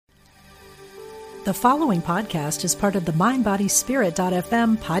The following podcast is part of the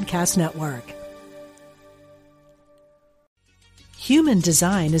MindBodySpirit.fm podcast network. Human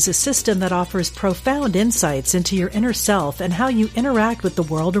design is a system that offers profound insights into your inner self and how you interact with the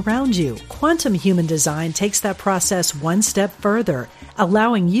world around you. Quantum human design takes that process one step further,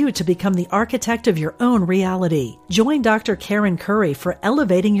 allowing you to become the architect of your own reality. Join Dr. Karen Curry for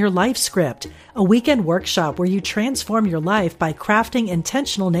Elevating Your Life Script, a weekend workshop where you transform your life by crafting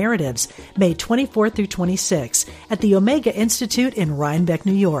intentional narratives, May 24th through 26 at the Omega Institute in Rhinebeck,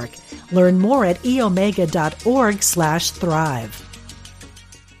 New York. Learn more at eomega.org/thrive.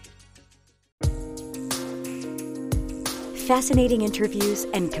 Fascinating interviews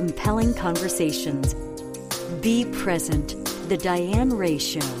and compelling conversations. Be present. The Diane Ray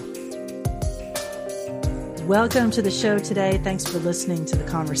Show. Welcome to the show today. Thanks for listening to the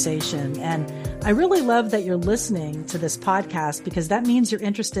conversation. And I really love that you're listening to this podcast because that means you're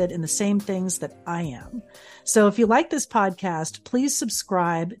interested in the same things that I am. So if you like this podcast, please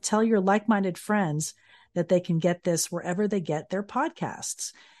subscribe. Tell your like-minded friends that they can get this wherever they get their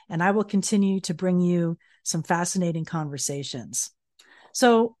podcasts. And I will continue to bring you some fascinating conversations.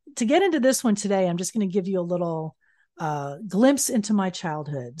 So to get into this one today, I'm just going to give you a little glimpse into my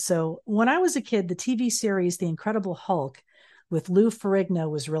childhood. So when I was a kid, the TV series The Incredible Hulk with Lou Ferrigno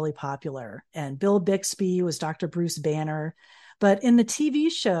was really popular, and Bill Bixby was Dr. Bruce Banner. But in the TV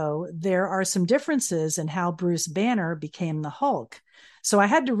show, there are some differences in how Bruce Banner became the Hulk. So I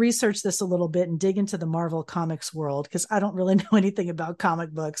had to research this a little bit and dig into the Marvel Comics world because I don't really know anything about comic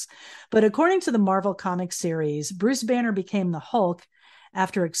books. But according to the Marvel Comics series, Bruce Banner became the Hulk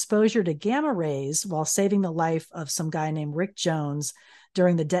after exposure to gamma rays while saving the life of some guy named Rick Jones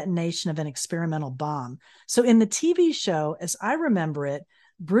during the detonation of an experimental bomb. So in the TV show, as I remember it,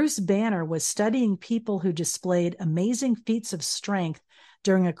 Bruce Banner was studying people who displayed amazing feats of strength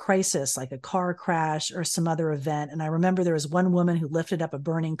during a crisis, like a car crash or some other event. And I remember there was one woman who lifted up a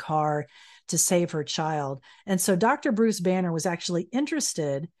burning car to save her child. And so Dr. Bruce Banner was actually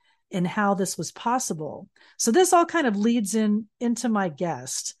interested in how this was possible. So this all kind of leads into my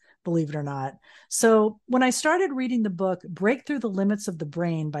guest, believe it or not. So when I started reading the book, Break Through the Limits of the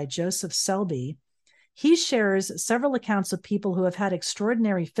Brain by Joseph Selby, he shares several accounts of people who have had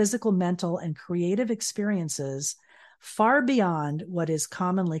extraordinary physical, mental, and creative experiences far beyond what is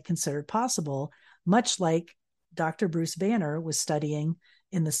commonly considered possible, much like Dr. Bruce Banner was studying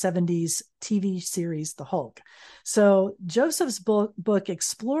in the 70s TV series, The Hulk. So Joseph's book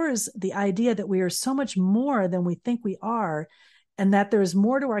explores the idea that we are so much more than we think we are, and that there's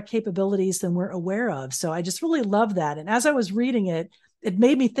more to our capabilities than we're aware of. So I just really love that. And as I was reading it, it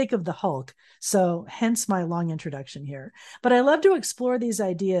made me think of the Hulk. So hence my long introduction here. But I love to explore these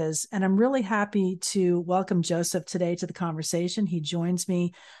ideas, and I'm really happy to welcome Joseph today to the conversation. He joins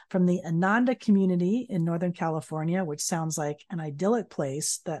me from the Ananda community in Northern California, which sounds like an idyllic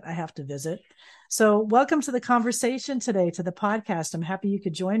place that I have to visit. So welcome to the conversation today, to the podcast. I'm happy you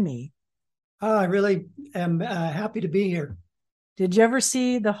could join me. I really am happy to be here. Did you ever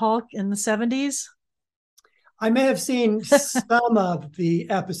see the Hulk in the 70s? I may have seen some of the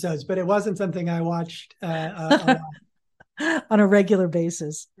episodes, but it wasn't something I watched a lot. On a regular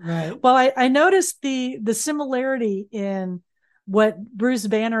basis. Right. Well, I noticed the similarity in what Bruce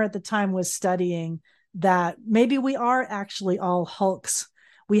Banner at the time was studying, that maybe we are actually all Hulks.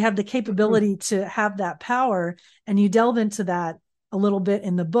 We have the capability to have that power, and you delve into that a little bit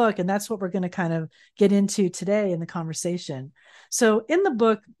in the book, and that's what we're going to kind of get into today in the conversation. So in the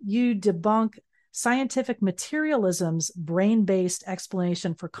book, you debunk scientific materialism's brain-based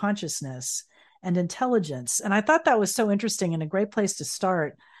explanation for consciousness and intelligence. And I thought that was so interesting and a great place to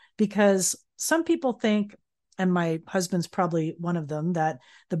start, because some people think, and my husband's probably one of them, that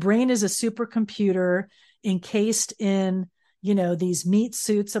the brain is a supercomputer encased in, these meat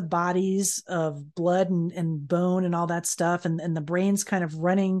suits of bodies of blood and bone and all that stuff. And the brain's kind of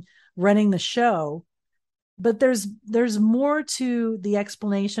running the show. But there's more to the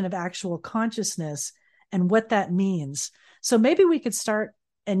explanation of actual consciousness and what that means. So maybe we could start,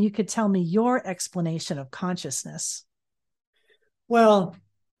 and you could tell me your explanation of consciousness. Well,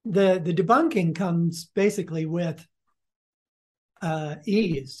 the debunking comes basically with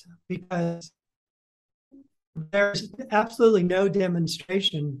ease, because there's absolutely no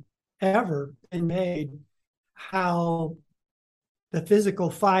demonstration ever been made how the physical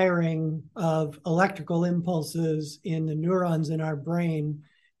firing of electrical impulses in the neurons in our brain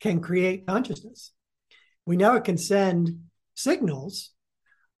can create consciousness. We know it can send signals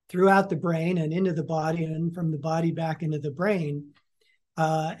throughout the brain and into the body, and from the body back into the brain.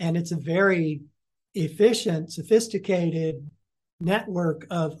 And it's a very efficient, sophisticated network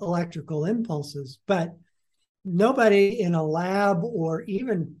of electrical impulses. But nobody in a lab or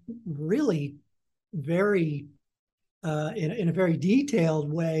even really very in a very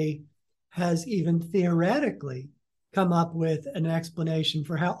detailed way has even theoretically come up with an explanation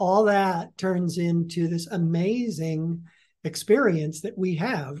for how all that turns into this amazing experience that we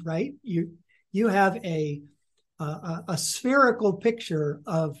have, right? You have a spherical picture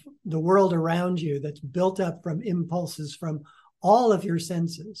of the world around you that's built up from impulses from all of your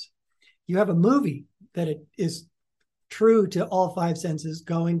senses. You have a movie that it is true to all five senses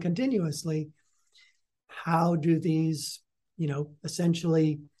going continuously. How do these,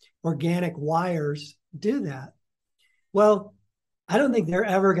 essentially organic wires do that? Well, I don't think they're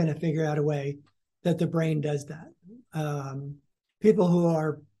ever going to figure out a way that the brain does that. People who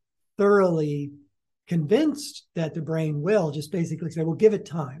are thoroughly convinced that the brain will just basically say, well, give it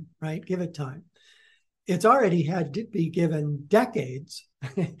time, right? Give it time. It's already had to be given decades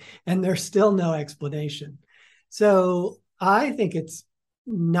and there's still no explanation. So I think it's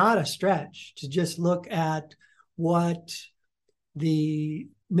not a stretch to just look at what the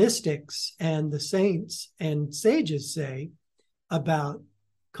mystics and the saints and sages say about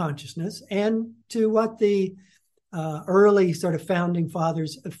consciousness and to what the early sort of founding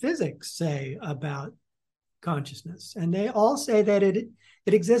fathers of physics say about consciousness. And they all say that it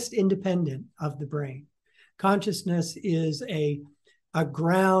exists independent of the brain. Consciousness is a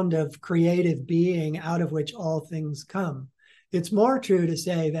ground of creative being out of which all things come. It's more true to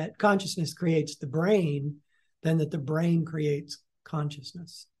say that consciousness creates the brain than that the brain creates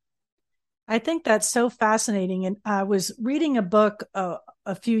consciousness. I think that's so fascinating. And I was reading a book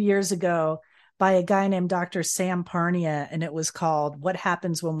a few years ago by a guy named Dr. Sam Parnia, and it was called What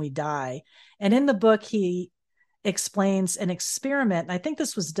Happens When We Die. And in the book, he explains an experiment, and I think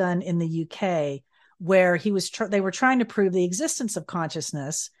this was done in the UK, where they were trying to prove the existence of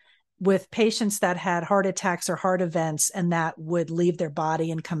consciousness with patients that had heart attacks or heart events and that would leave their body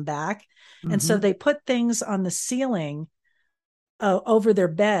and come back. Mm-hmm. And so they put things on the ceiling over their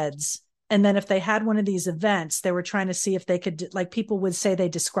beds. And then if they had one of these events, they were trying to see if they could, like people would say, they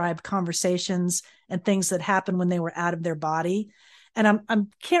described conversations and things that happened when they were out of their body. And I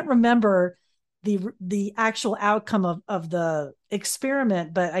can't remember the actual outcome of the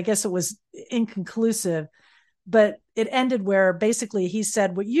experiment, but I guess it was inconclusive. But it ended where basically he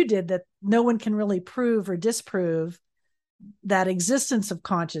said what you did, that no one can really prove or disprove that existence of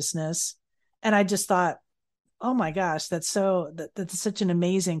consciousness. And I just thought, oh my gosh, that's such an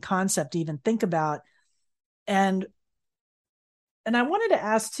amazing concept to even think about. And I wanted to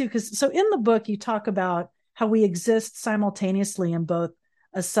ask too, because so in the book, you talk about how we exist simultaneously in both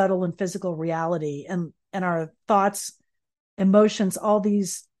a subtle and physical reality, and our thoughts, emotions, all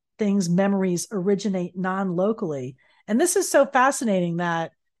these things, memories originate non-locally. And this is so fascinating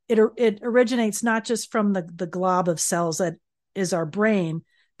that it originates not just from the glob of cells that is our brain,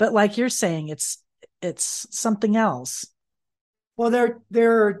 but like you're saying, it's something else. Well,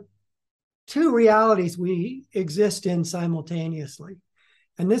 there are two realities we exist in simultaneously.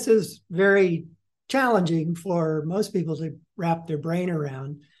 And this is very challenging for most people to wrap their brain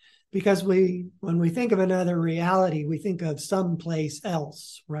around, because when we think of another reality, we think of someplace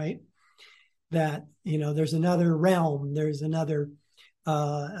else, right? That, there's another realm, there's another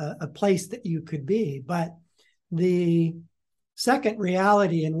a place that you could be. But the second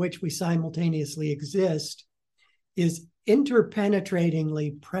reality in which we simultaneously exist is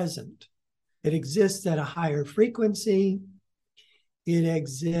interpenetratingly present. It exists at a higher frequency. It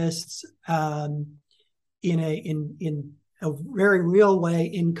exists in a very real way,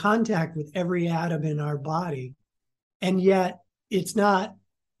 in contact with every atom in our body. And yet it's not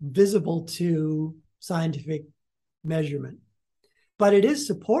visible to scientific measurement. But it is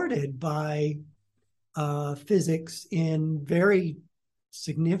supported by physics in very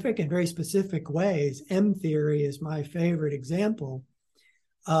significant, very specific ways. M theory is my favorite example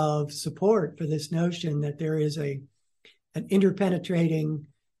of support for this notion that there is an interpenetrating,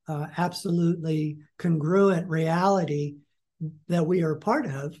 absolutely congruent reality that we are a part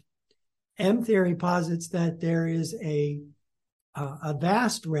of. M theory posits that there is a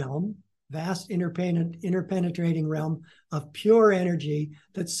vast realm, vast interpenetrating realm of pure energy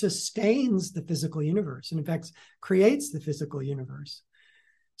that sustains the physical universe and, in fact, creates the physical universe.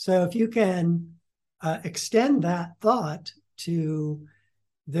 So if you can extend that thought to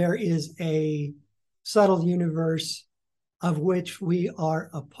there is a subtle universe of which we are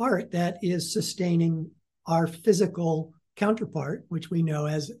a part that is sustaining our physical counterpart, which we know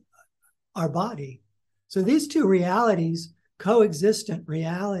as our body. So these two realities, coexistent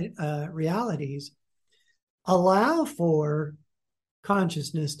realities, allow for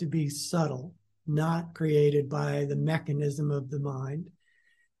consciousness to be subtle, not created by the mechanism of the mind.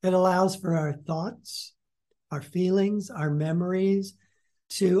 It allows for our thoughts, our feelings, our memories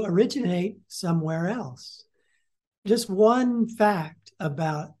to originate somewhere else. Just one fact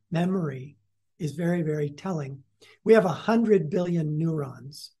about memory is very, very telling. We have 100 billion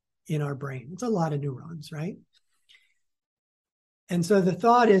neurons in our brain. It's a lot of neurons, right? And so the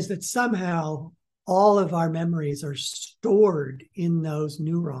thought is that somehow all of our memories are stored in those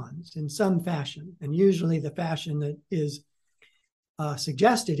neurons in some fashion. And usually the fashion that is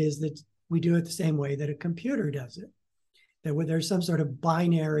suggested is that we do it the same way that a computer does it, that there's some sort of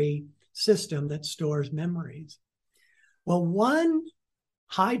binary system that stores memories. Well, one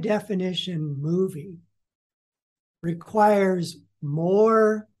high definition movie requires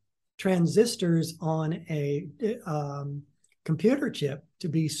more transistors on a computer chip to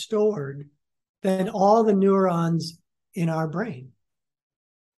be stored than all the neurons in our brain.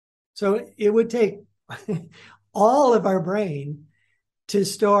 So it would take all of our brain to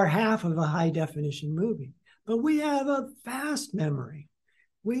store half of a high definition movie. But we have a vast memory.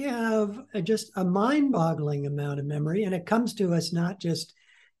 We have just a mind-boggling amount of memory, and it comes to us not just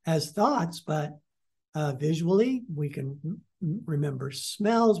as thoughts, but visually. We can remember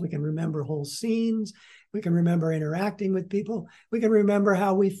smells. We can remember whole scenes. We can remember interacting with people. We can remember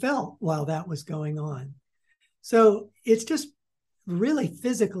how we felt while that was going on. So it's just really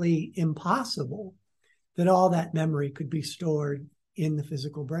physically impossible that all that memory could be stored in the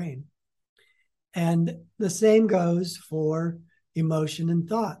physical brain. And the same goes for emotion and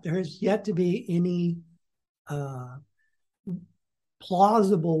thought. There has yet to be any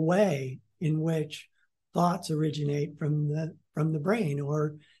plausible way in which thoughts originate from the brain,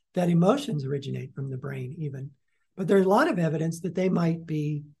 or that emotions originate from the brain even. But there's a lot of evidence that they might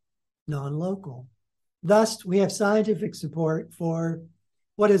be non-local. Thus, we have scientific support for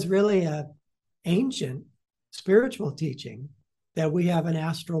what is really an ancient spiritual teaching, that we have an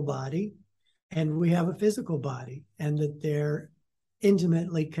astral body and we have a physical body, and that they're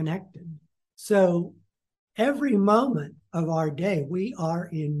intimately connected. So every moment of our day, we are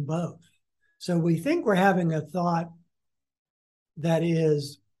in both. So we think we're having a thought that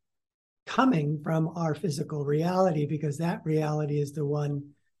is coming from our physical reality because that reality is the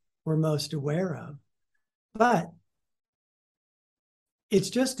one we're most aware of. But it's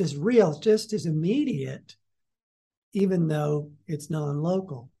just as real, just as immediate, even though it's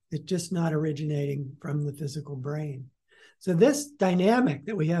non-local. It's just not originating from the physical brain. So this dynamic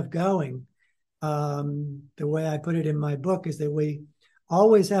that we have going, the way I put it in my book, is that we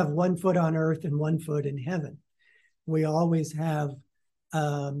always have one foot on earth and one foot in heaven. We always have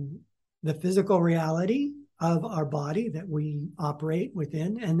the physical reality of our body that we operate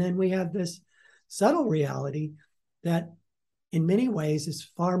within. And then we have this subtle reality that in many ways is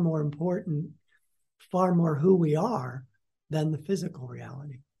far more important, far more who we are than the physical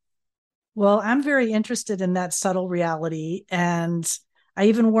reality. Well, I'm very interested in that subtle reality. And I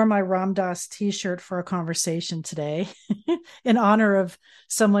even wore my Ram Dass t-shirt for a conversation today in honor of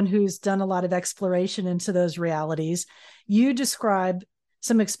someone who's done a lot of exploration into those realities. You describe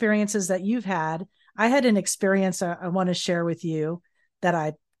some experiences that you've had. I had an experience I want to share with you that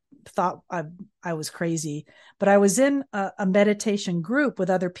I thought I was crazy, but I was in a meditation group with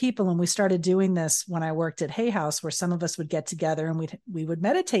other people, and we started doing this when I worked at Hay House, where some of us would get together and we would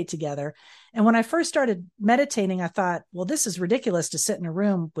meditate together. And when I first started meditating, I thought, well, this is ridiculous to sit in a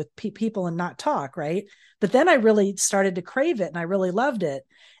room with people and not talk, right? But then I really started to crave it, and I really loved it.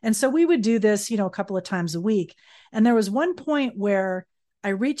 And so we would do this, a couple of times a week. And there was one point where I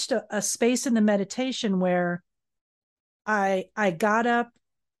reached a space in the meditation where I got up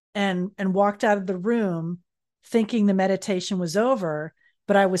and walked out of the room thinking the meditation was over,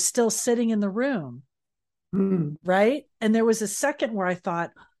 but I was still sitting in the room. Right. And there was a second where I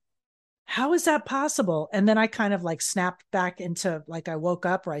thought, how is that possible? And then I kind of snapped back into, I woke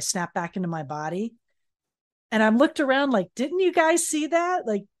up, or I snapped back into my body. And I looked around didn't you guys see that?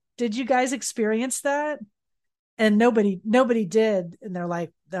 Did you guys experience that? And nobody did. And they're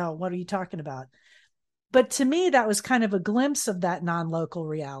like, no, what are you talking about? But to me, that was kind of a glimpse of that non-local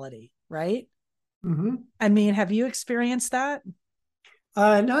reality, right? Mm-hmm. I mean, have you experienced that?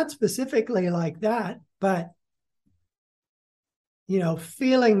 Not specifically like that, but,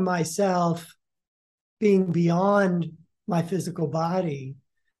 feeling myself being beyond my physical body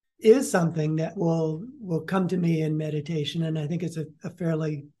is something that will come to me in meditation. And I think it's a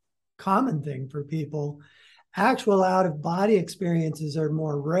fairly common thing for people. Actual out-of-body experiences are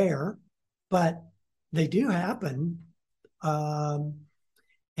more rare, but they do happen. And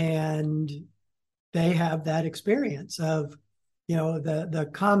they have that experience of, the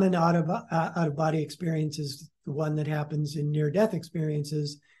common out of body experience is the one that happens in near death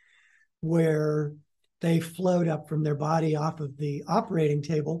experiences, where they float up from their body off of the operating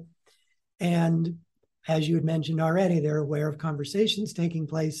table, and as you had mentioned already, they're aware of conversations taking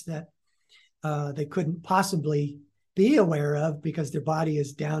place that they couldn't possibly be aware of because their body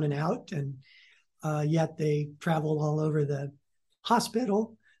is down and out, and yet they travel all over the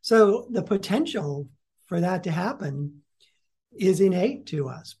hospital. So the potential for that to happen is innate to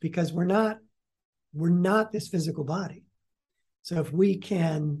us because we're not this physical body. So if we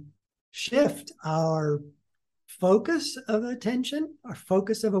can shift our focus of attention, our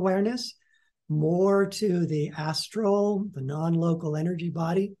focus of awareness, more to the astral, the non-local energy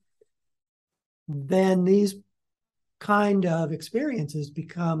body, then these kind of experiences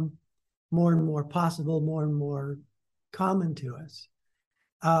become more and more possible, more and more common to us.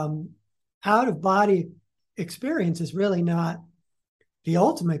 Out of body experience is really not the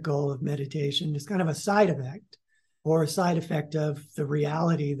ultimate goal of meditation. It's kind of a side effect or a side effect of the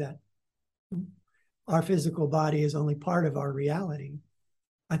reality that our physical body is only part of our reality.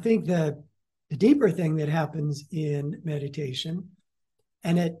 I think the deeper thing that happens in meditation,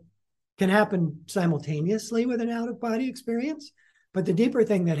 and it can happen simultaneously with an out-of-body experience, but the deeper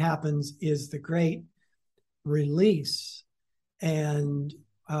thing that happens is the great release and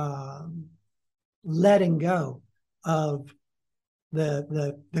letting go of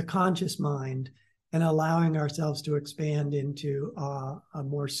the conscious mind and allowing ourselves to expand into a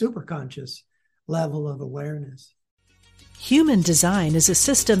more superconscious level of awareness. Human design is a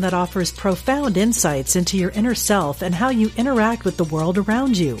system that offers profound insights into your inner self and how you interact with the world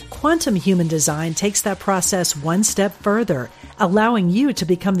around you. Quantum human design takes that process one step further, allowing you to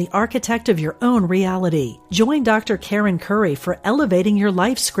become the architect of your own reality. Join Dr. Karen Curry for Elevating Your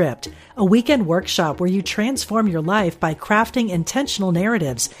Life Script, a weekend workshop where you transform your life by crafting intentional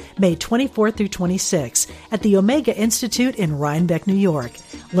narratives, May 24th through 26 at the Omega Institute in Rhinebeck, New York.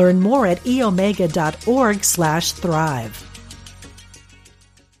 Learn more at eomega.org/thrive.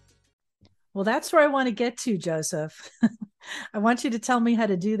 Well, that's where I want to get to, Joseph. I want you to tell me how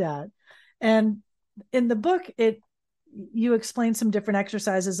to do that. And in the book, you explain some different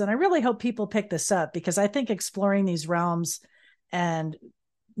exercises, and I really hope people pick this up because I think exploring these realms and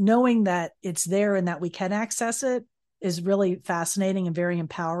knowing that it's there and that we can access it is really fascinating and very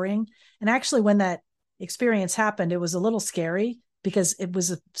empowering. And actually, when that experience happened, it was a little scary because it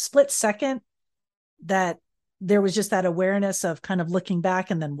was a split second that there was just that awareness of kind of looking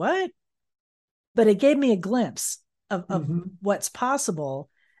back and then what? But it gave me a glimpse of what's possible.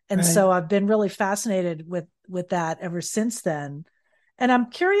 And so I've been really fascinated with that ever since then. And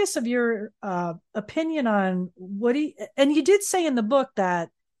I'm curious of your opinion on and you did say in the book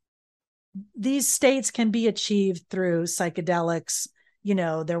that these states can be achieved through psychedelics. You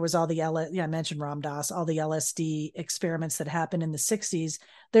know, there was all the I mentioned Ram Dass, all the LSD experiments that happened in the 60s.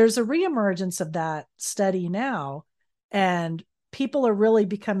 There's a reemergence of that study now, and people are really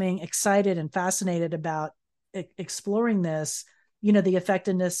becoming excited and fascinated about exploring this, the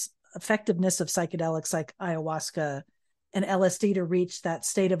effectiveness of psychedelics like ayahuasca and LSD to reach that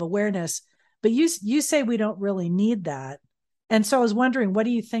state of awareness. But you say we don't really need that. And so I was wondering, what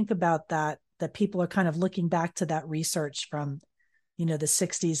do you think about that people are kind of looking back to that research from, the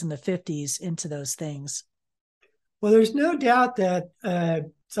 60s and the 50s into those things? Well, there's no doubt that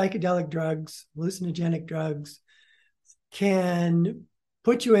psychedelic drugs, hallucinogenic drugs, can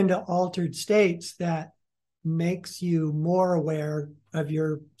put you into altered states that makes you more aware of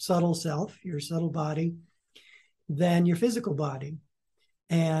your subtle self, your subtle body, than your physical body.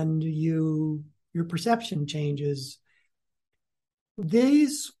 And your perception changes.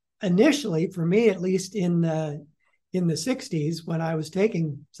 These initially, for me, at least in the 60s, when I was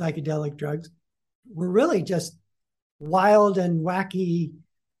taking psychedelic drugs, were really just wild and wacky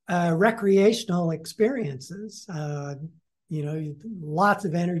recreational experiences. Lots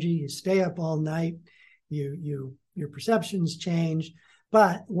of energy, you stay up all night, your perceptions change.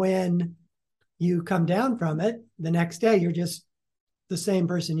 But when you come down from it, the next day, you're just the same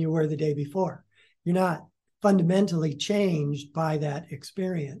person you were the day before. You're not fundamentally changed by that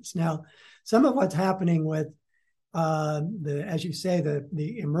experience. Now, some of what's happening with as you say,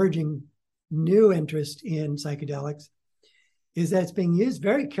 the emerging new interest in psychedelics is that it's being used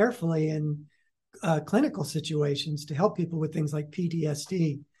very carefully in clinical situations to help people with things like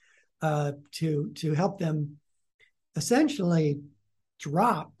PTSD, to help them essentially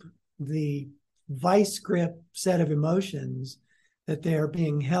drop the vice grip set of emotions that they're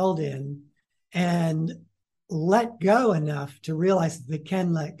being held in and let go enough to realize that they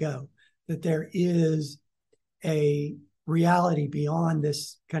can let go, that there is a reality beyond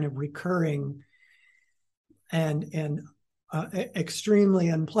this kind of recurring and extremely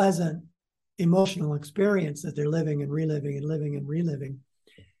unpleasant emotional experience that they're living and reliving and living and reliving.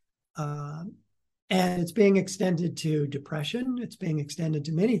 And it's being extended to depression. It's being extended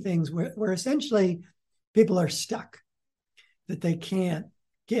to many things where essentially people are stuck, that they can't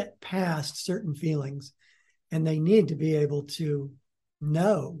get past certain feelings, and they need to be able to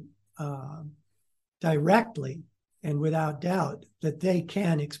know directly and without doubt that they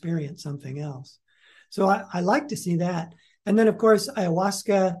can experience something else. So I like to see that. And then, of course,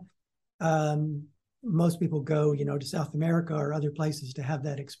 ayahuasca, most people go, to South America or other places to have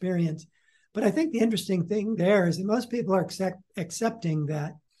that experience. But I think the interesting thing there is that most people are accepting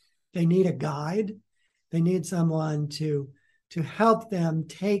that they need a guide. They need someone to help them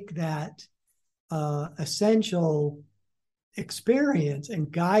take that essential experience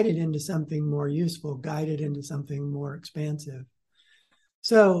and guide it into something more useful, guide it into something more expansive.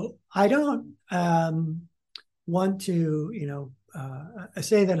 So I don't want to,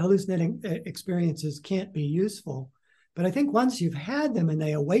 say that hallucinating experiences can't be useful. But I think once you've had them and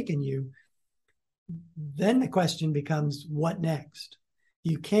they awaken you, then the question becomes, what next?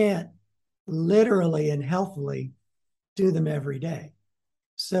 You can't literally and healthily do them every day.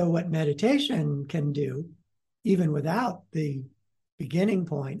 So what meditation can do, even without the beginning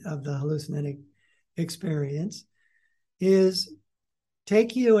point of the hallucinating experience, is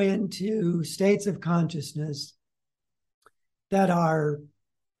take you into states of consciousness that are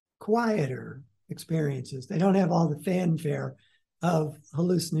quieter experiences. They don't have all the fanfare of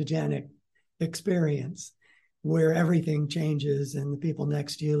hallucinogenic experience where everything changes and the people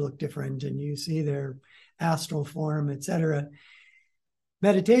next to you look different and you see their astral form, etc.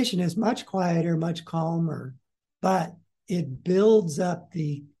 Meditation is much quieter, much calmer, but it builds up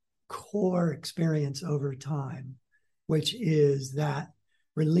the core experience over time, which is that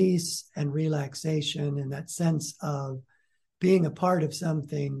release and relaxation and that sense of being a part of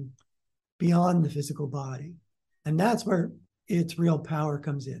something beyond the physical body. And that's where its real power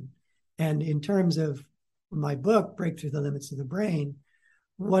comes in. And in terms of my book, Break Through the Limits of the Brain,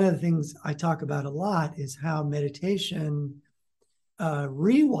 one of the things I talk about a lot is how meditation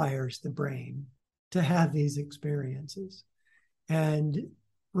rewires the brain to have these experiences. And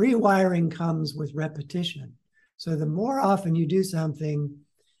rewiring comes with repetition. So the more often you do something,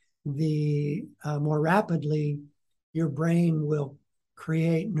 the more rapidly your brain will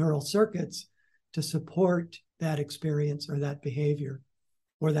create neural circuits to support that experience or that behavior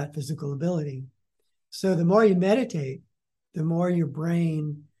or that physical ability. So the more you meditate, the more your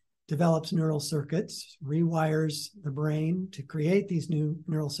brain develops neural circuits, rewires the brain to create these new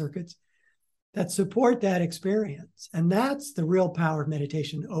neural circuits that support that experience. And that's the real power of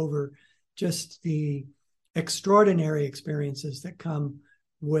meditation over just the extraordinary experiences that come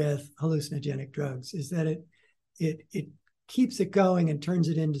with hallucinogenic drugs, is that it keeps it going and turns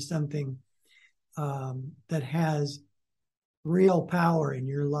it into something that has real power in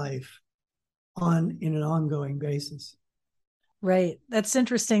your life in an ongoing basis. Right. That's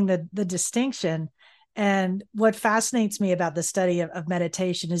interesting, the distinction. And what fascinates me about the study of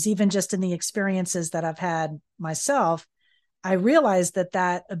meditation is even just in the experiences that I've had myself, I realized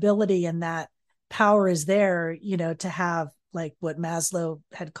that ability and that power is there, to have like what Maslow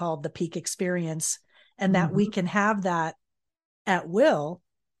had called the peak experience, and that we can have that at will.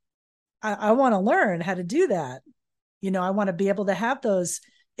 I want to learn how to do that. I want to be able to have those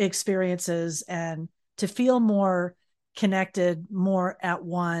experiences and to feel more connected, more at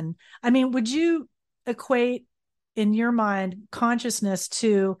one. I mean, would you equate in your mind consciousness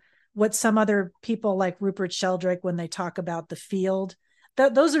to what some other people like Rupert Sheldrake, when they talk about the field,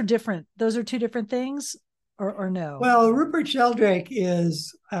 those are different. Those are two different things, or no? Well, Rupert Sheldrake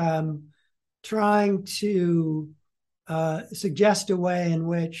is trying to suggest a way in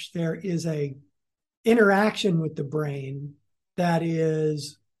which there is a interaction with the brain that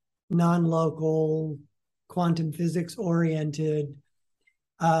is non-local, quantum physics oriented,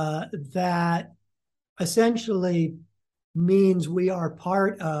 that essentially means we are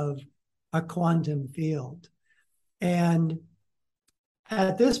part of a quantum field. And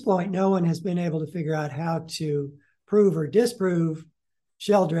at this point, no one has been able to figure out how to prove or disprove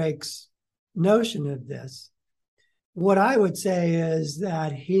Sheldrake's notion of this. What I would say is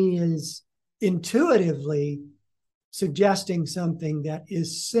that he is intuitively suggesting something that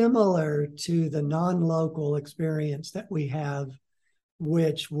is similar to the non-local experience that we have,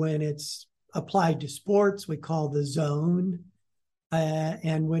 which when it's applied to sports, we call the zone.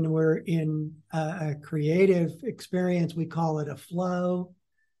 And when we're in a creative experience, we call it a flow.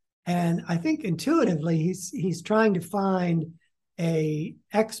 And I think intuitively he's trying to find a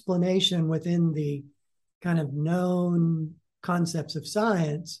explanation within the kind of known concepts of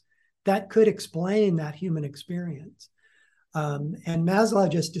science that could explain that human experience. And Maslow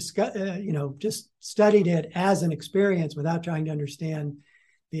just just studied it as an experience without trying to understand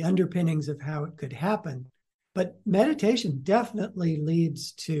the underpinnings of how it could happen. But meditation definitely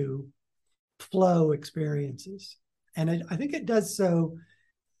leads to flow experiences. And I think it does so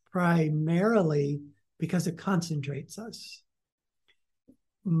primarily because it concentrates us.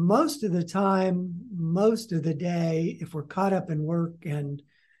 Most of the time, most of the day, if we're caught up in work and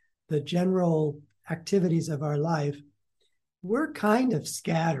the general activities of our life, we're kind of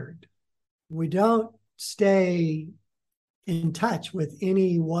scattered. We don't stay in touch with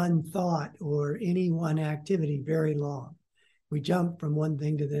any one thought or any one activity very long. We jump from one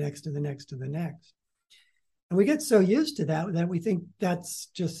thing to the next, to the next, to the next. And we get so used to that we think that's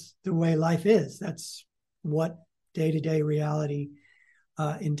just the way life is. That's what day-to-day reality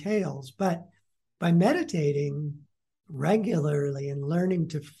entails. But by meditating regularly and learning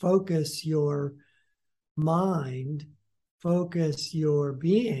to focus your mind, focus your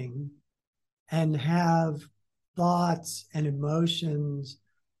being, and have thoughts and emotions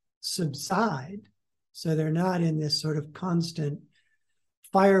subside so they're not in this sort of constant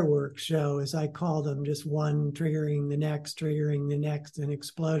fireworks show, as I call them, just one triggering the next, and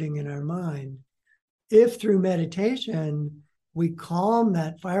exploding in our mind. If through meditation we calm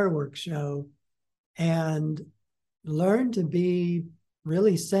that fireworks show and learn to be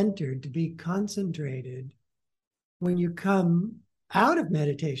really centered, to be concentrated, when you come out of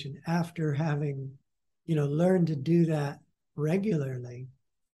meditation after having, learned to do that regularly,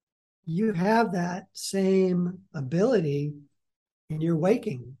 you have that same ability in your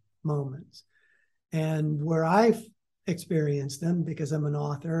waking moments. And where I've experienced them, because I'm an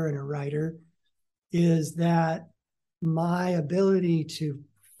author and a writer, is that my ability to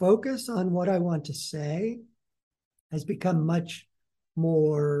focus on what I want to say has become much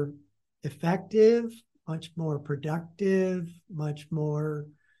more effective, much more productive, much more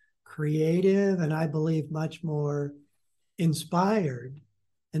creative, and I believe much more inspired.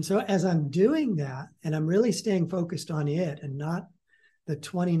 And so as I'm doing that, and I'm really staying focused on it and not the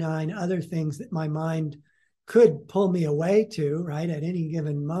 29 other things that my mind could pull me away to, right, at any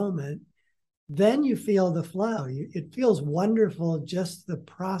given moment, then you feel the flow. It feels wonderful, just the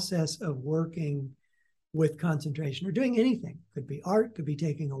process of working with concentration or doing anything. Could be art, could be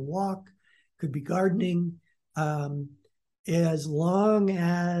taking a walk, could be gardening. As long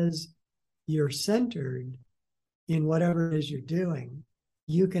as you're centered in whatever it is you're doing,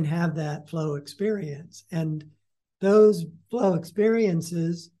 you can have that flow experience. And those flow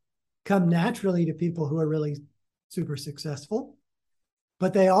experiences come naturally to people who are really super successful,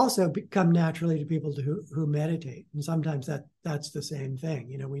 but they also come naturally to people who meditate. And sometimes that's the same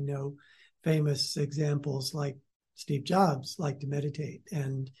thing. We know famous examples like Steve Jobs liked to meditate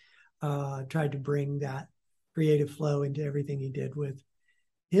and tried to bring that creative flow into everything he did with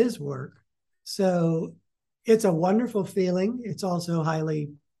his work. So it's a wonderful feeling. It's also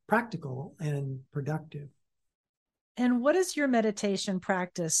highly practical and productive. And what does your meditation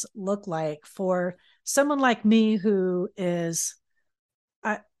practice look like for someone like me who is,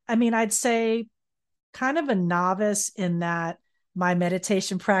 I'd say kind of a novice in that my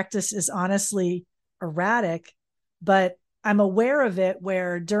meditation practice is honestly erratic, but I'm aware of it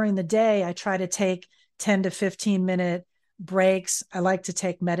where during the day I try to take 10 to 15 minute breaks. I like to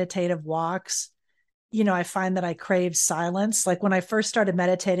take meditative walks. I find that I crave silence. Like when I first started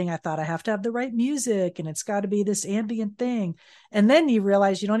meditating, I thought I have to have the right music and it's got to be this ambient thing. And then you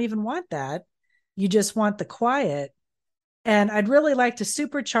realize you don't even want that. You just want the quiet. And I'd really like to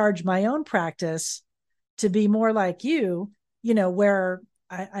supercharge my own practice to be more like you, where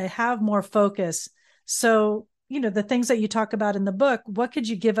I have more focus. So, the things that you talk about in the book, what could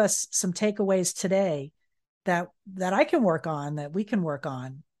you give us some takeaways today that I can work on, that we can work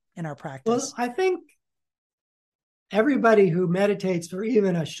on in our practice? Well, I think everybody who meditates for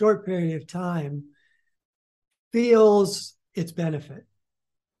even a short period of time feels its benefit.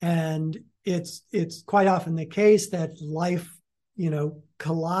 And it's quite often the case that life,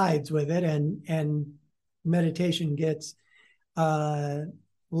 collides with it and meditation gets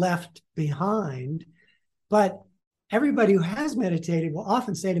left behind. But everybody who has meditated will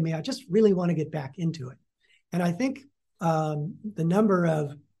often say to me, I just really want to get back into it. And I think the number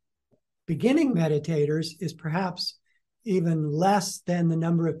of beginning meditators is perhaps even less than the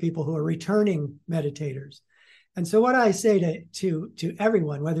number of people who are returning meditators. And so what I say to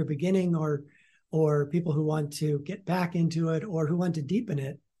everyone, whether beginning or people who want to get back into it or who want to deepen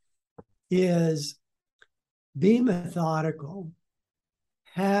it, is be methodical.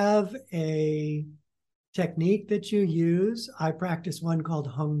 Have a technique that you use. I practice one called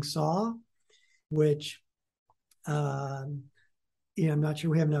Hung Saw, which I'm not sure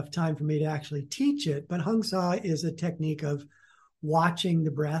we have enough time for me to actually teach it, but Hung Saw is a technique of watching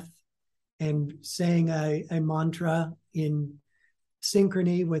the breath and saying a mantra in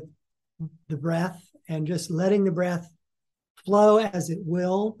synchrony with the breath and just letting the breath flow as it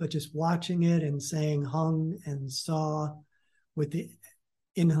will, but just watching it and saying hung and saw with the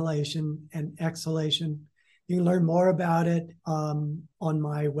inhalation and exhalation. You can learn more about it on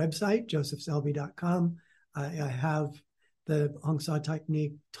my website, josephselby.com. I have the Hung Saw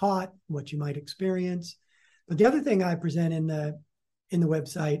technique taught, what you might experience. But the other thing I present in the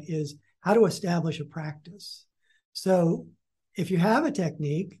website is how to establish a practice. So if you have a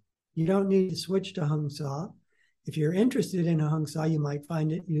technique, you don't need to switch to Hung Saw. If you're interested in a Hung Saw, you might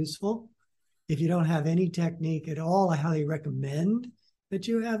find it useful. If you don't have any technique at all, I highly recommend that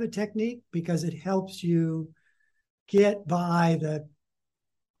you have a technique because it helps you get by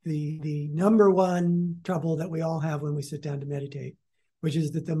the number one trouble that we all have when we sit down to meditate, which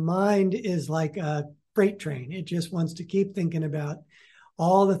is that the mind is like a freight train. It just wants to keep thinking about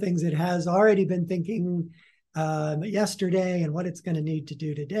all the things it has already been thinking yesterday and what it's going to need to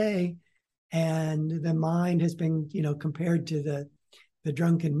do today. And the mind has been, compared to the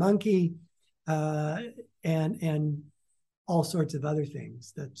drunken monkey and all sorts of other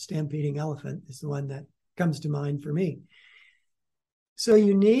things. The stampeding elephant is the one that comes to mind for me. So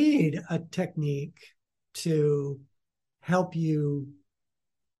you need a technique to help you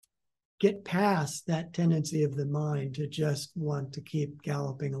get past that tendency of the mind to just want to keep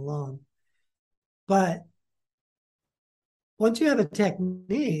galloping along. But once you have a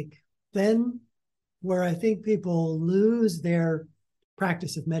technique, then where I think people lose their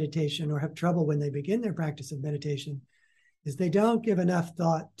practice of meditation or have trouble when they begin their practice of meditation is they don't give enough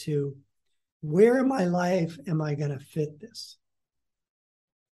thought to where in my life am I going to fit this?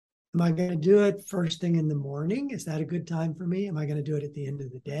 Am I going to do it first thing in the morning? Is that a good time for me? Am I going to do it at the end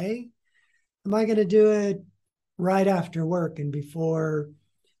of the day? Am I going to do it right after work and before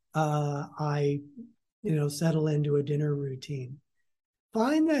I settle into a dinner routine?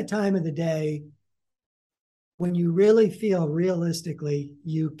 Find that time of the day when you really feel realistically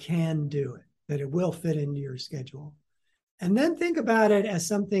you can do it, that it will fit into your schedule. And then think about it as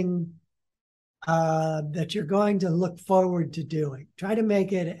something that you're going to look forward to doing. Try to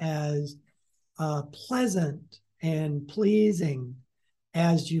make it as pleasant and pleasing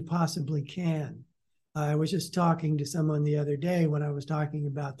as you possibly can. I was just talking to someone the other day when I was talking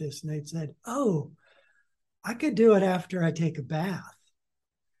about this, and they said, "Oh, I could do it after I take a bath."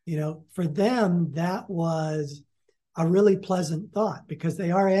 For them, that was a really pleasant thought because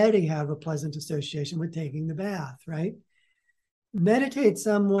they already have a pleasant association with taking the bath, right? Meditate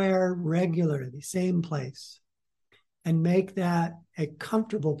somewhere regularly, same place, and make that a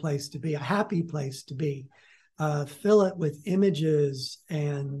comfortable place to be, a happy place to be. Fill it with images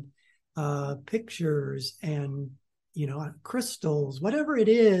and pictures and, crystals, whatever it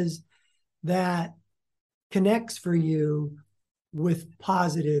is that connects for you with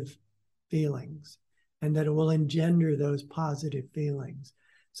positive feelings and that it will engender those positive feelings.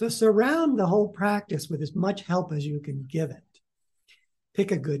 So surround the whole practice with as much help as you can give it.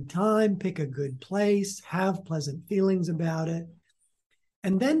 Pick a good time, pick a good place, have pleasant feelings about it.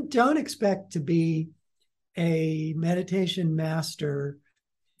 And then don't expect to be a meditation master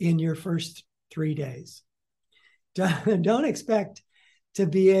in your first 3 days. Don't expect to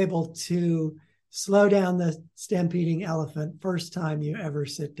be able to slow down the stampeding elephant first time you ever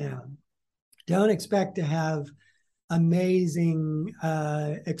sit down. Don't expect to have amazing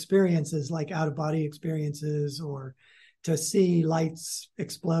experiences like out-of-body experiences or to see lights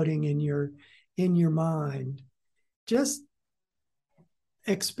exploding in your mind. Just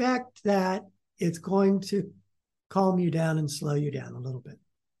expect that it's going to calm you down and slow you down a little bit.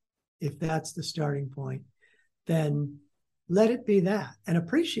 If that's the starting point, then let it be that and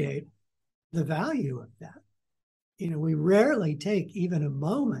appreciate the value of that. We rarely take even a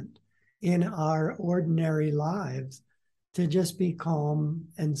moment in our ordinary lives to just be calm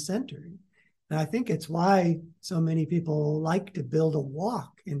and centered. And I think it's why so many people like to build a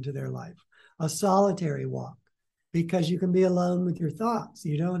walk into their life, a solitary walk, because you can be alone with your thoughts.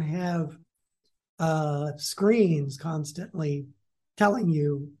 You don't have screens constantly telling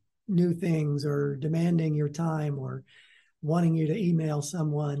you new things or demanding your time or wanting you to email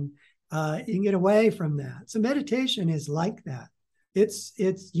someone. You can get away from that. So meditation is like that. It's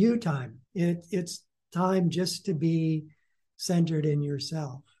you time. It's time just to be centered in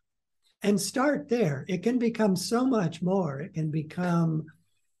yourself. and start there. It can become so much more. It can become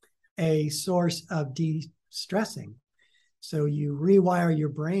a source of de-stressing. So you rewire your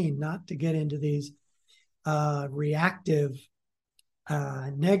brain not to get into these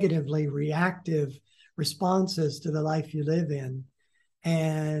negatively reactive responses to the life you live in.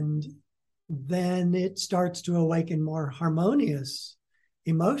 And then it starts to awaken more harmonious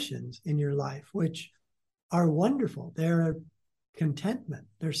emotions in your life, which are wonderful. They're contentment.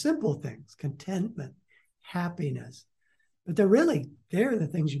 They're simple things, contentment, happiness, but they're the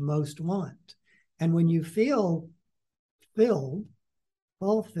things you most want. And when you feel fulfilled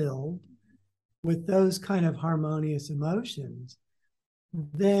with those kind of harmonious emotions,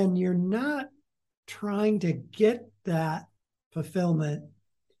 then you're not trying to get that fulfillment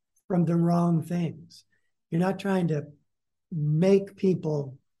from the wrong things. You're not trying to make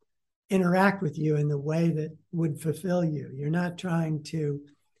people interact with you in the way that would fulfill you. You're not trying to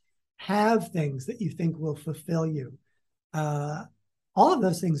have things that you think will fulfill you. All of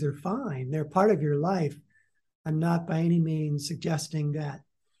those things are fine. They're part of your life. I'm not by any means suggesting that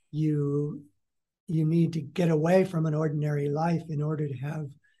you need to get away from an ordinary life in order to have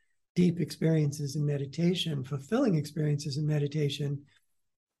deep experiences in meditation, fulfilling experiences in meditation.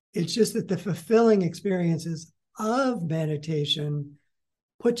 It's just that the fulfilling experiences of meditation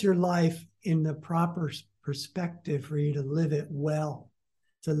put your life in the proper perspective for you to live it well,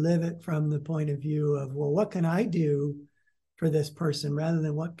 to live it from the point of view of, well, what can I do for this person rather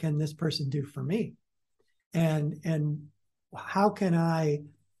than what can this person do for me? And how can I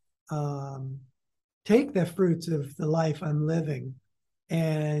take the fruits of the life I'm living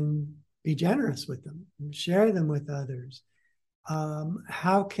and be generous with them, and share them with others?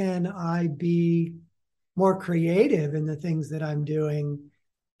 How can I be more creative in the things that I'm doing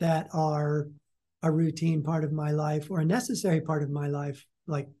that are a routine part of my life or a necessary part of my life,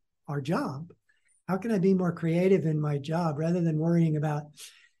 like our job? How can I be more creative in my job rather than worrying about,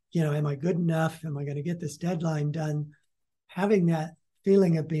 am I good enough? Am I going to get this deadline done? Having that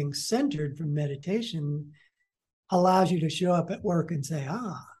feeling of being centered from meditation allows you to show up at work and say,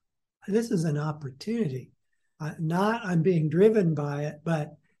 this is an opportunity. Not I'm being driven by it,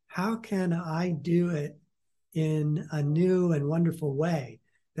 but how can I do it in a new and wonderful way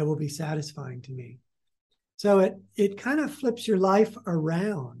that will be satisfying to me? So it kind of flips your life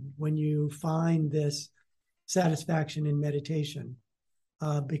around when you find this satisfaction in meditation,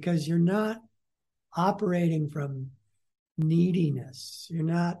 because you're not operating from neediness. You're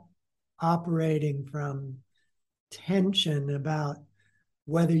not operating from tension about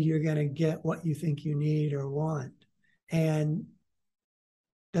whether you're going to get what you think you need or want. And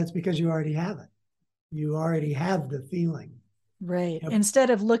that's because you already have it. You already have the feeling. Right. Yep. Instead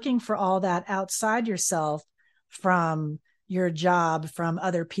of looking for all that outside yourself, from your job, from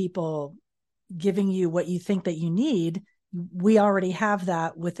other people giving you what you think that you need, we already have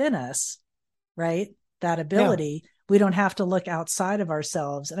that within us, right? That ability. Yeah. We don't have to look outside of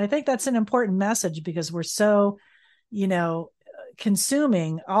ourselves. And I think that's an important message because we're so,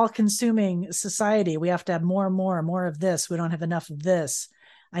 all-consuming society. We have to have more and more of this. We don't have enough of this.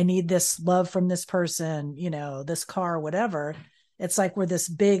 I need this love from this person, this car, whatever. It's like we're this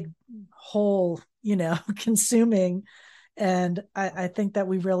big whole, consuming. And I think that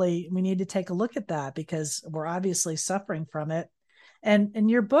we need to take a look at that because we're obviously suffering from it.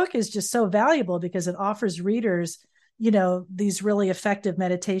 And your book is just so valuable because it offers readers, these really effective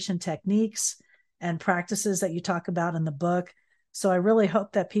meditation techniques and practices that you talk about in the book. So I really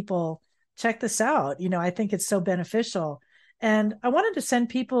hope that people check this out. I think it's so beneficial. And I wanted to send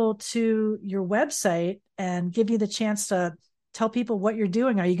people to your website and give you the chance to tell people what you're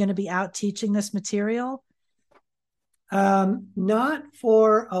doing. Are you going to be out teaching this material? Not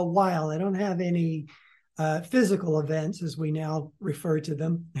for a while. I don't have any physical events, as we now refer to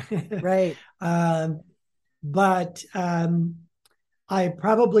them. Right. But I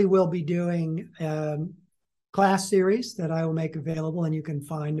probably will be doing class series that I will make available, and you can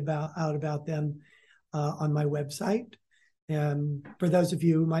find out about them on my website. For those of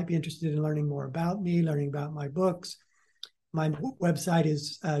you who might be interested in learning more about me, learning about my books, my website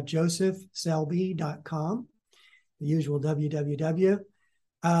is josephselby.com, the usual www.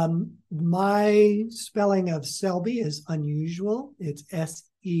 My spelling of Selby is unusual. It's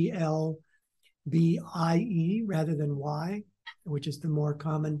Selbie rather than Y, which is the more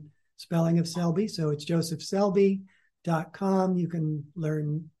common spelling of Selby. So it's josephselby.com. You can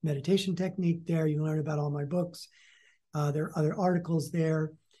learn meditation technique there. You can learn about all my books. There are other articles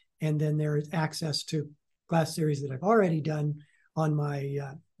there. And then there is access to class series that I've already done on my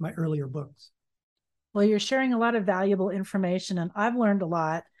earlier books. Well, you're sharing a lot of valuable information, and I've learned a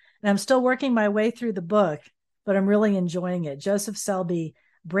lot. And I'm still working my way through the book, but I'm really enjoying it. Joseph Selby,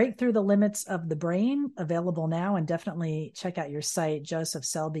 Break Through the Limits of the Brain, available now. And definitely check out your site, Joseph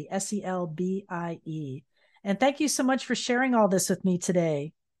Selby, Selbie. And thank you so much for sharing all this with me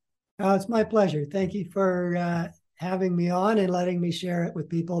today. Oh, it's my pleasure. Thank you for having me on and letting me share it with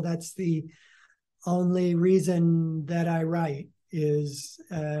people. That's the only reason that I write, is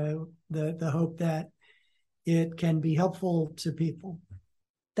the hope that it can be helpful to people.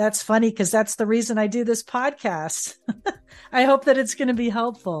 That's funny, because that's the reason I do this podcast. I hope that it's going to be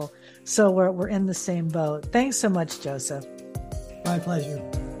helpful. So we're in the same boat. Thanks so much, Joseph. My pleasure.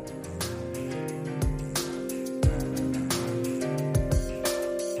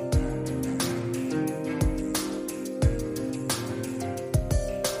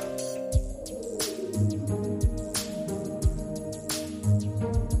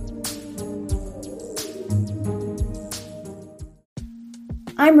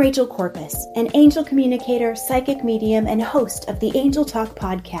 I'm Rachel Corpus, an angel communicator, psychic medium, and host of the Angel Talk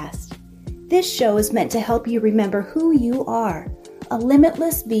podcast. This show is meant to help you remember who you are, a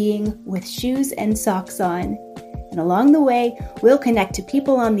limitless being with shoes and socks on. And along the way, we'll connect to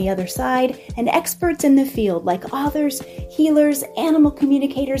people on the other side and experts in the field like authors, healers, animal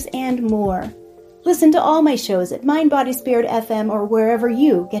communicators, and more. Listen to all my shows at Mind, Body, Spirit FM or wherever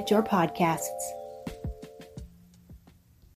you get your podcasts.